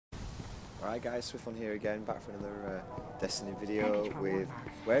Alright guys, Swift1 here again, back for another Destiny video with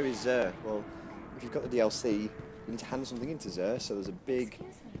Where is Xur? Well, if you've got the DLC, you need to hand something into Xur, so there's a big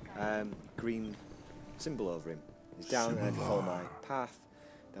green symbol over him. He's down, and if you follow my path,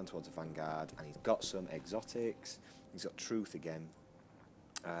 down towards the Vanguard, and he's got some exotics. He's got Truth again,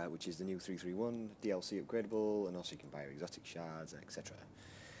 which is the new 331 DLC upgradable, and also you can buy exotic shards, etc.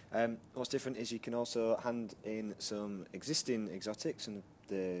 What's different is you can also hand in some existing exotics and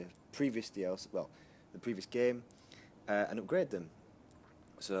the previous DLC, well, the previous game, and upgrade them.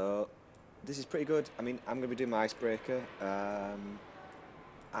 So this is pretty good. I mean, I'm going to be doing my icebreaker,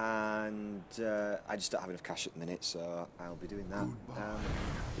 and I just don't have enough cash at the minute, so I'll be doing that.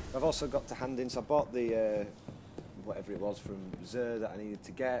 I've also got to hand in, so I bought the whatever it was from Xur that I needed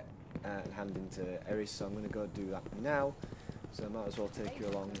to get and hand into Eris, so I'm going to go do that now. So I might as well take you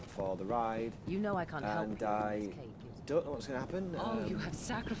along for the ride. You know I can't help you. And I don't know what's going to happen. Oh, you have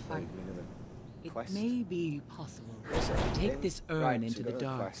sacrificed. It may be possible to take this urn into the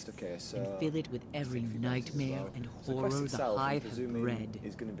dark and fill it with every nightmare and horror the Hive have bred.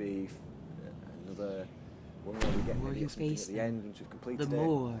 Is going to be another one where we get face at the end once we've completed the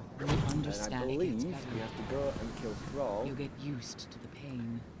more you understand. And I believe we have to go and kill Thrall. You get used to the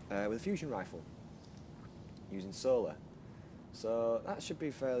pain. With a fusion rifle, using solar. So that should be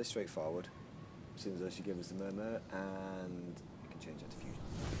fairly straightforward. Seems as though she gives us the murmur, and we can change that to fusion.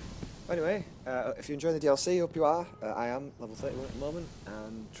 Anyway, if you're enjoying the DLC, hope you are. I am level 31 at the moment,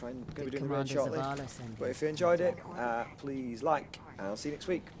 and going to be doing the raid shortly. But if you enjoyed it, please like, and I'll see you next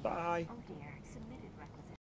week. Bye.